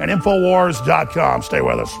Band.video and Infowars.com. Stay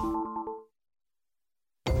with us.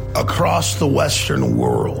 Across the Western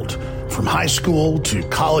world, from high school to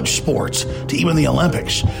college sports to even the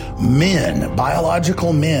Olympics, men,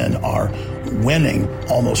 biological men, are winning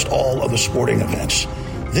almost all of the sporting events.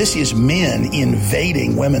 This is men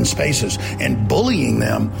invading women's spaces and bullying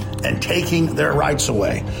them and taking their rights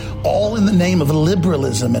away, all in the name of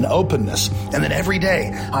liberalism and openness. And then every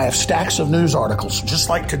day I have stacks of news articles, just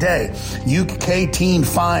like today. UK teen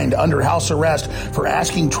fined under house arrest for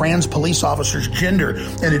asking trans police officers gender,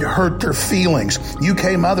 and it hurt their feelings.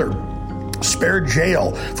 UK mother spared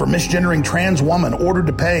jail for misgendering trans woman, ordered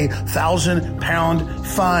to pay £1,000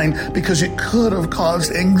 fine because it could have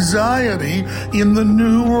caused anxiety in the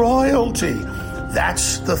new royalty.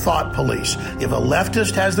 That's the thought police. If a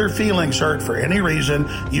leftist has their feelings hurt for any reason,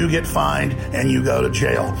 you get fined and you go to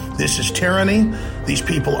jail. This is tyranny. These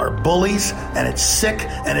people are bullies, and it's sick,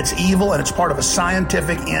 and it's evil, and it's part of a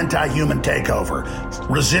scientific anti-human takeover.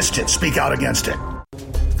 Resist it. Speak out against it.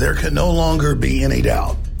 There can no longer be any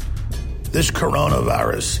doubt. This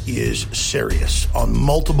coronavirus is serious on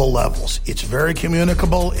multiple levels. It's very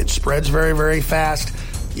communicable. It spreads very, very fast.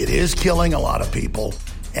 It is killing a lot of people.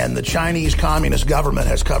 And the Chinese Communist government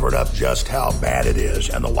has covered up just how bad it is.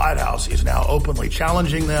 And the White House is now openly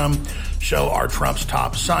challenging them. So are Trump's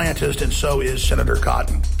top scientists, and so is Senator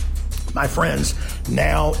Cotton. My friends,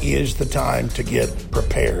 now is the time to get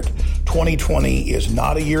prepared. 2020 is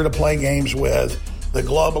not a year to play games with. The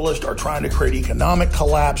globalists are trying to create economic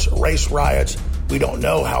collapse, race riots. We don't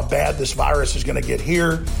know how bad this virus is going to get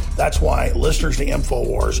here. That's why listeners to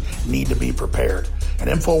InfoWars need to be prepared. And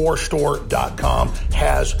InfoWarsStore.com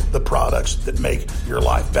has the products that make your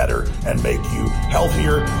life better and make you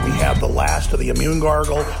healthier. We have the last of the Immune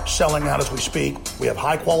Gargle selling out as we speak. We have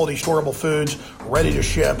high-quality storable foods ready to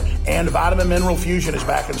ship. And Vitamin Mineral Fusion is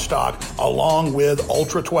back in stock, along with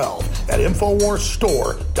Ultra 12 at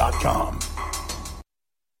InfoWarsStore.com.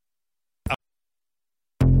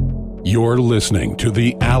 You're listening to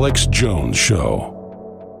The Alex Jones Show.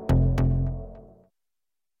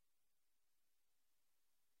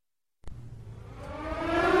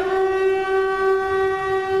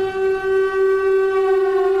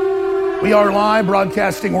 We are live,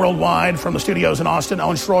 broadcasting worldwide from the studios in Austin.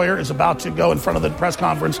 Owen Schroyer is about to go in front of the press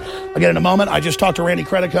conference again in a moment. I just talked to Randy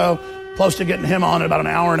Credico, close to getting him on in about an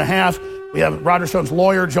hour and a half. We have Roger Stone's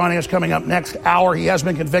lawyer joining us coming up next hour. He has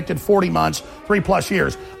been convicted 40 months, 3+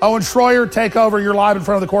 years. Owen Schroyer, take over. You're live in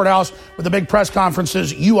front of the courthouse with the big press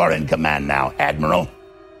conferences. You are in command now, Admiral.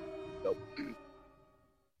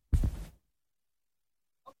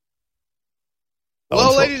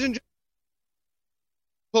 Hello, ladies and gentlemen.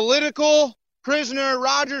 Political prisoner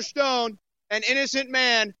Roger Stone, an innocent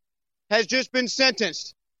man, has just been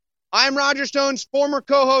sentenced. I'm Roger Stone's former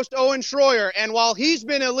co-host, Owen Schroyer, and while he's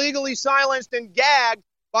been illegally silenced and gagged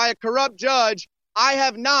by a corrupt judge, I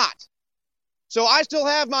have not. So I still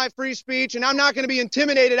have my free speech, and I'm not going to be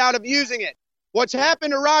intimidated out of using it. What's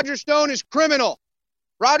happened to Roger Stone is criminal.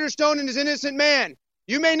 Roger Stone is an innocent man.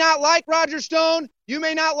 You may not like Roger Stone. You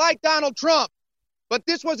may not like Donald Trump. But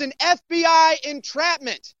this was an FBI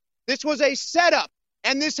entrapment. This was a setup.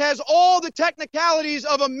 And this has all the technicalities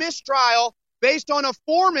of a mistrial based on a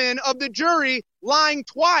foreman of the jury lying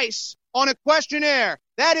twice on a questionnaire.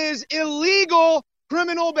 That is illegal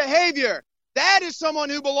criminal behavior. That is someone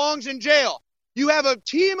who belongs in jail. You have a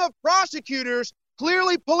team of prosecutors,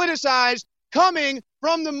 clearly politicized, coming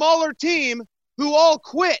from the Mueller team who all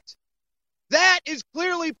quit. That is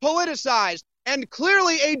clearly politicized, and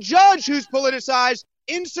clearly a judge who's politicized,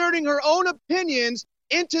 inserting her own opinions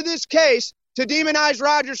into this case to demonize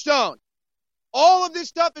Roger Stone. All of this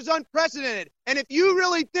stuff is unprecedented. And if you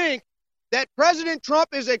really think that President Trump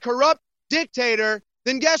is a corrupt dictator,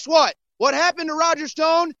 then guess what? What happened to Roger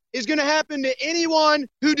Stone is going to happen to anyone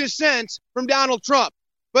who dissents from Donald Trump.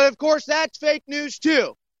 But of course, that's fake news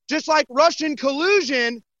too. Just like Russian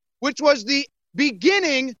collusion, which was the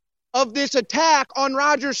beginning of this attack on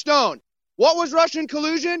Roger Stone. What was Russian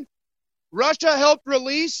collusion? Russia helped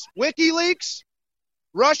release WikiLeaks.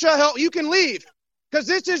 Russia helped. You can leave, because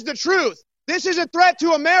this is the truth. This is a threat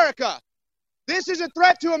to America. This is a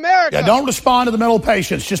threat to America. Yeah, don't respond to the mental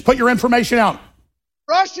patients. Just put your information out.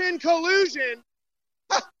 Russian collusion.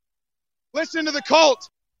 Listen to the cult.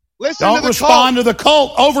 Listen Don't to the respond to the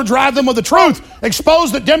cult. Overdrive them with the truth.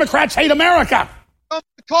 Expose that Democrats hate America. The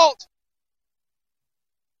cult.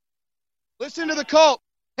 Listen to the cult.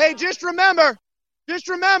 Hey, just remember,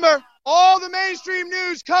 all the mainstream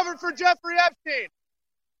news covered for Jeffrey Epstein.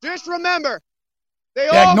 Just remember.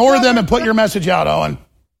 Ignore them and put your message out, Owen.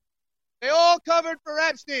 They all covered for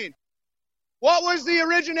Epstein. What was the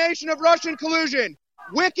origination of Russian collusion?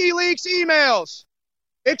 WikiLeaks emails.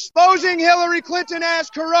 Exposing Hillary Clinton as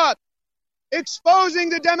corrupt. Exposing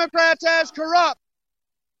the Democrats as corrupt.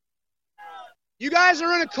 You guys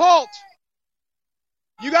are in a cult.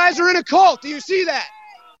 You guys are in a cult. Do you see that?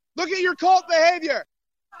 Look at your cult behavior.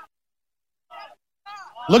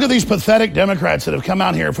 Look at these pathetic Democrats that have come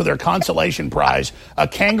out here for their consolation prize, a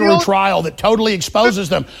kangaroo trial that totally exposes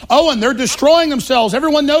them. Owen, they're destroying themselves.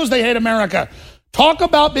 Everyone knows they hate America. Talk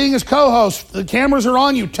about being his co-host. The cameras are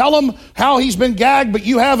on you. Tell him how he's been gagged, but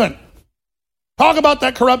you haven't. Talk about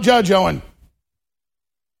that corrupt judge, Owen.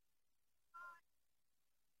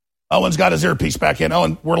 Owen's got his earpiece back in.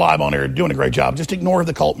 Owen, we're live on air, doing a great job. Just ignore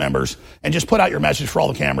the cult members and just put out your message for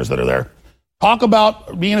all the cameras that are there. Talk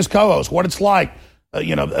about being his co-host, what it's like.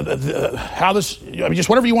 How this, just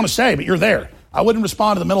whatever you want to say, but you're there. I wouldn't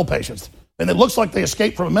respond to the mental patients. And it looks like they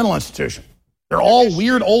escaped from a mental institution. They're all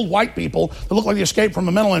weird old white people that look like they escaped from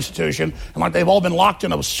a mental institution and like they've all been locked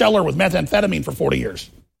in a cellar with methamphetamine for 40 years.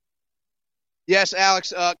 Yes,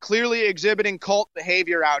 Alex, clearly exhibiting cult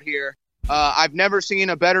behavior out here. I've never seen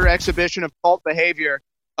a better exhibition of cult behavior,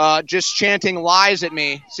 just chanting lies at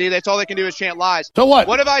me. See, that's all they can do is chant lies. So what?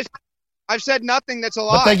 What have I've said nothing that's a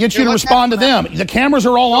lie. But they get you to respond to them. The cameras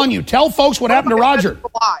are all on you. Tell folks what happened to Roger.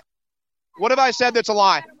 What have I said that's a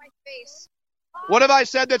lie? What have I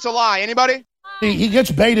said that's a lie? Anybody? He gets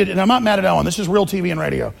baited, and I'm not mad at Owen. This is real TV and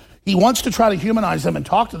radio. He wants to try to humanize them and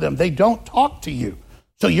talk to them. They don't talk to you.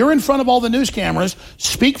 So you're in front of all the news cameras.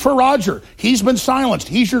 Speak for Roger. He's been silenced.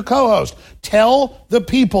 He's your co-host. Tell the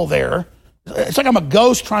people there. It's like I'm a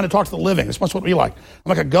ghost trying to talk to the living. This must what it be like. I'm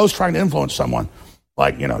like a ghost trying to influence someone.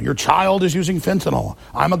 Like, your child is using fentanyl.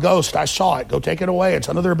 I'm a ghost. I saw it. Go take it away. It's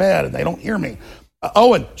under their bed, and they don't hear me.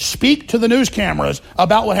 Owen, speak to the news cameras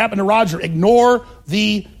about what happened to Roger. Ignore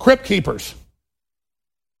the crypt keepers.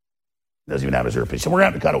 He doesn't even have his earpiece. So we're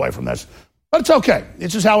going to have to cut away from this. But it's okay.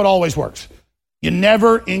 This is how it always works. You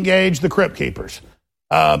never engage the crypt keepers.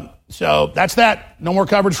 So that's that. No more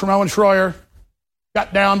coverage from Owen Schroyer.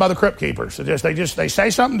 Got down by the crypt keepers. So they say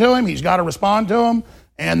something to him. He's got to respond to them.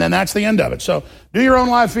 And then that's the end of it. So do your own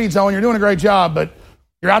live feeds, Owen. You're doing a great job, but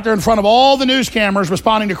you're out there in front of all the news cameras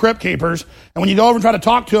responding to crypt keepers. And when you go over and try to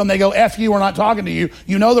talk to them, they go, F you, we're not talking to you.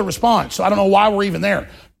 You know the response. So I don't know why we're even there.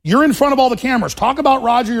 You're in front of all the cameras. Talk about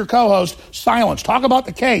Roger, your co-host. Silence. Talk about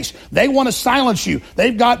the case. They want to silence you.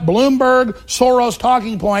 They've got Bloomberg, Soros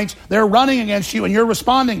talking points. They're running against you, and you're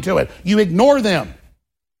responding to it. You ignore them.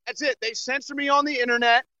 That's it. They censor me on the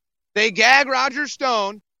internet. They gag Roger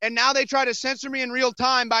Stone. And now they try to censor me in real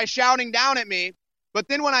time by shouting down at me. But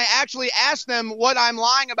then when I actually ask them what I'm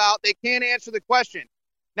lying about, they can't answer the question.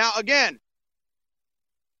 Now, again,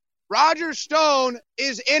 Roger Stone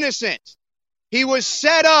is innocent. He was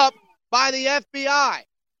set up by the FBI.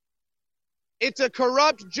 It's a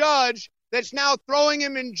corrupt judge that's now throwing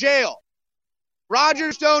him in jail.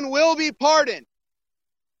 Roger Stone will be pardoned.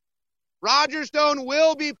 Roger Stone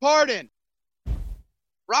will be pardoned.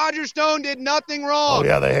 Roger Stone did nothing wrong. Oh,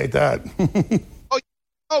 yeah, they hate that.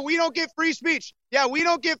 Oh, we don't get free speech. Yeah, we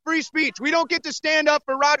don't get free speech. We don't get to stand up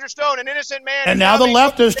for Roger Stone, an innocent man. And now the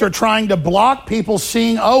leftists are trying to block people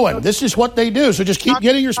seeing Owen. This is what they do. So just keep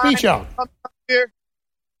getting your speech out.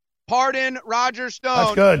 Pardon Roger Stone.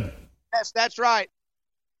 That's good. Yes, that's right.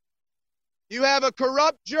 You have a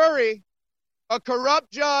corrupt jury, a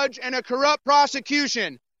corrupt judge, and a corrupt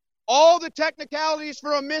prosecution. All the technicalities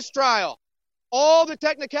for a mistrial. All the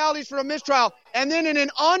technicalities for a mistrial. And then in an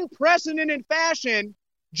unprecedented fashion,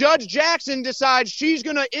 Judge Jackson decides she's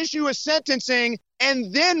going to issue a sentencing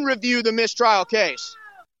and then review the mistrial case.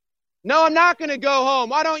 No, I'm not going to go home.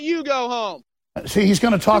 Why don't you go home? See, he's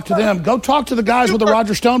going to talk to them. Go talk to the guys with the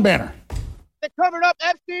Roger Stone banner. They covered up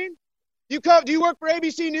Epstein? Do you work for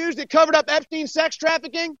ABC News that covered up Epstein sex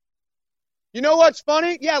trafficking? You know what's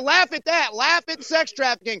funny? Yeah, laugh at that. Laugh at sex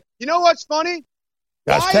trafficking. You know what's funny?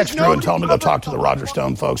 Guys, text Drew and tell him to go talk to the Roger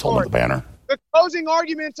Stone folks holding the banner. The closing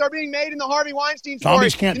arguments are being made in the Harvey Weinstein story.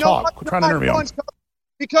 Zombies can't talk. We're trying to interview them.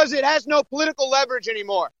 Because it has no political leverage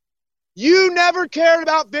anymore. You never cared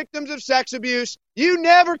about victims of sex abuse. You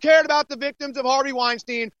never cared about the victims of Harvey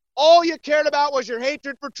Weinstein. All you cared about was your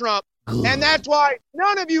hatred for Trump. And that's why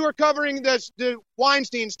none of you are covering the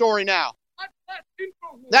Weinstein story now.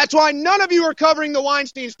 That's why none of you are covering the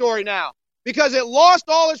Weinstein story now. Because it lost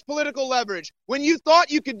all its political leverage. When you thought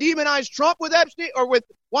you could demonize Trump with Epstein or with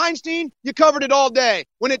Weinstein, you covered it all day.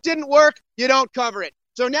 When it didn't work, you don't cover it.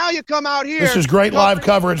 So now you come out here. This is great live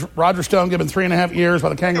coverage. Roger Stone given 3.5 years by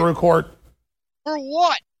the kangaroo court. For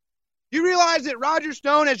what? You realize that Roger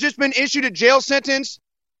Stone has just been issued a jail sentence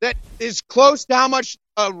that is close to how much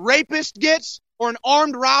a rapist gets or an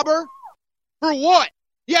armed robber? For what?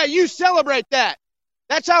 Yeah, you celebrate that.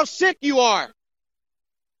 That's how sick you are.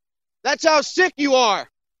 That's how sick you are.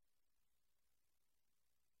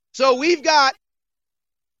 So we've got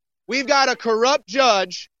a corrupt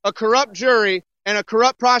judge, a corrupt jury, and a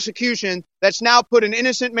corrupt prosecution that's now put an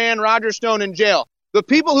innocent man, Roger Stone, in jail. The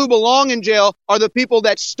people who belong in jail are the people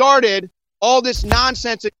that started all this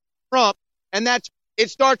nonsense against Trump, and it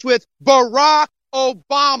starts with Barack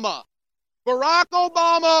Obama. Barack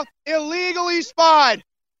Obama illegally spied.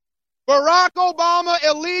 Barack Obama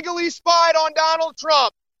illegally spied on Donald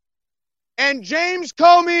Trump. And James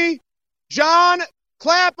Comey, John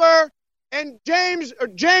Clapper, and James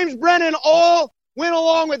Brennan all went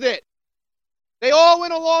along with it. They all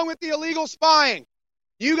went along with the illegal spying.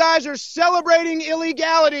 You guys are celebrating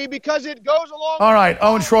illegality because it goes along. All right,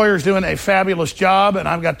 Owen Schroyer's doing a fabulous job, and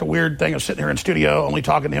I've got the weird thing of sitting here in studio only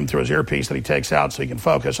talking to him through his earpiece that he takes out so he can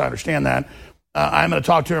focus. I understand that. I'm going to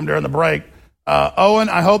talk to him during the break. Owen,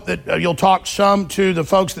 I hope that you'll talk some to the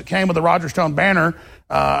folks that came with the Roger Stone banner.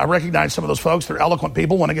 I recognize some of those folks. They're eloquent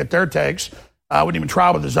people, want to get their takes. Wouldn't even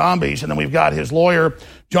try with the zombies. And then we've got his lawyer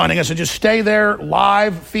joining us. And just stay there,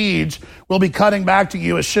 live feeds. We'll be cutting back to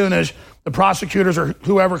you as soon as the prosecutors or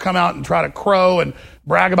whoever come out and try to crow and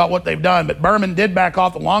brag about what they've done. But Berman did back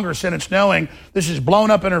off the longer sentence knowing this is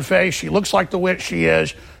blown up in her face. She looks like the witch she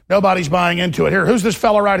is. Nobody's buying into it. Here, who's this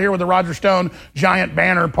fella right here with the Roger Stone giant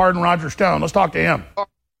banner? Pardon Roger Stone. Let's talk to him.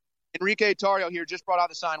 Enrique Tarrio here just brought out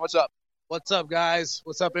the sign. What's up? What's up, guys?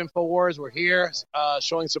 What's up, InfoWars? We're here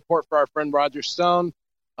showing support for our friend Roger Stone.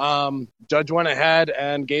 Judge went ahead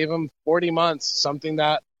and gave him 40 months, something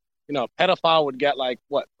that, a pedophile would get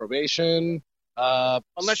probation.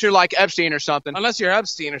 Unless you're like Epstein or something. Unless you're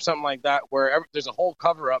Epstein or something like that, where there's a whole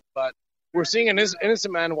cover-up. But we're seeing an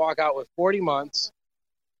innocent man walk out with 40 months.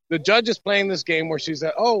 The judge is playing this game where she's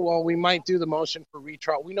like, oh, well, we might do the motion for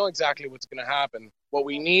retrial. We know exactly what's going to happen. What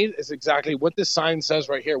we need is exactly what this sign says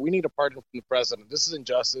right here. We need a pardon from the president. This is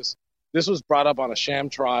injustice. This was brought up on a sham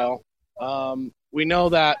trial. We know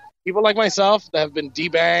that people like myself that have been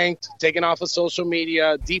debanked, taken off of social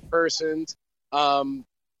media, depersoned,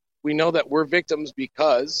 we know that we're victims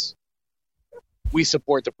because we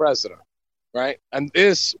support the president, right? And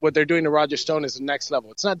what they're doing to Roger Stone is the next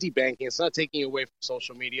level. It's not debanking. It's not taking you away from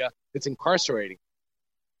social media. It's incarcerating,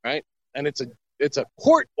 right? And it's a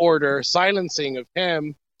court order silencing of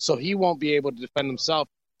him so he won't be able to defend himself.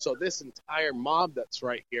 So this entire mob that's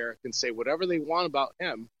right here can say whatever they want about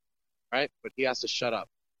him, right? But he has to shut up.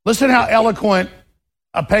 Listen how eloquent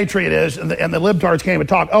a patriot is, and the libtards came and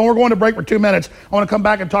talked. Oh, we're going to break for 2 minutes. I want to come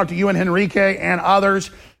back and talk to you and Enrique and others.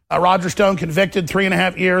 Roger Stone convicted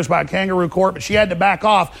 3.5 years by a kangaroo court, but she had to back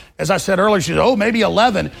off. As I said earlier, she said, maybe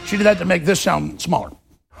 11. She did that to make this sound smaller.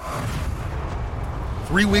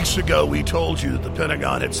 3 weeks ago, we told you that the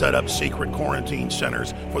Pentagon had set up secret quarantine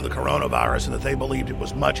centers for the coronavirus and that they believed it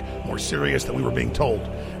was much more serious than we were being told.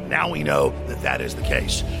 Now we know that that is the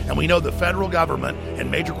case. And we know the federal government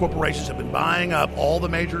and major corporations have been buying up all the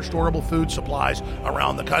major storable food supplies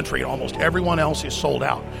around the country, and almost everyone else is sold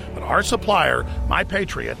out. But our supplier, My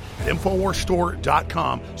Patriot, at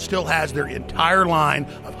InfoWarsStore.com, still has their entire line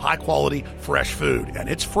of high-quality, fresh food. And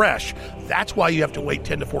it's fresh. That's why you have to wait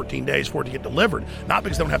 10 to 14 days for it to get delivered. Not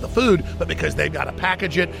because they don't have the food, but because they've got to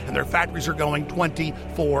package it, and their factories are going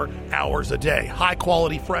 24 hours a day.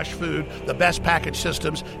 High-quality, fresh food, the best package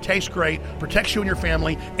systems, tastes great, protects you and your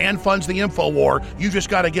family, and funds the InfoWar. You just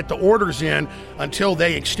got to get the orders in until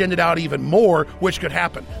they extend it out even more, which could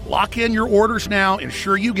happen. Lock in your orders now.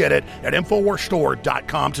 Ensure you get it at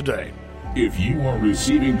InfoWarsStore.com today. If you are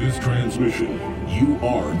receiving this transmission, you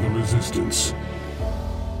are the resistance.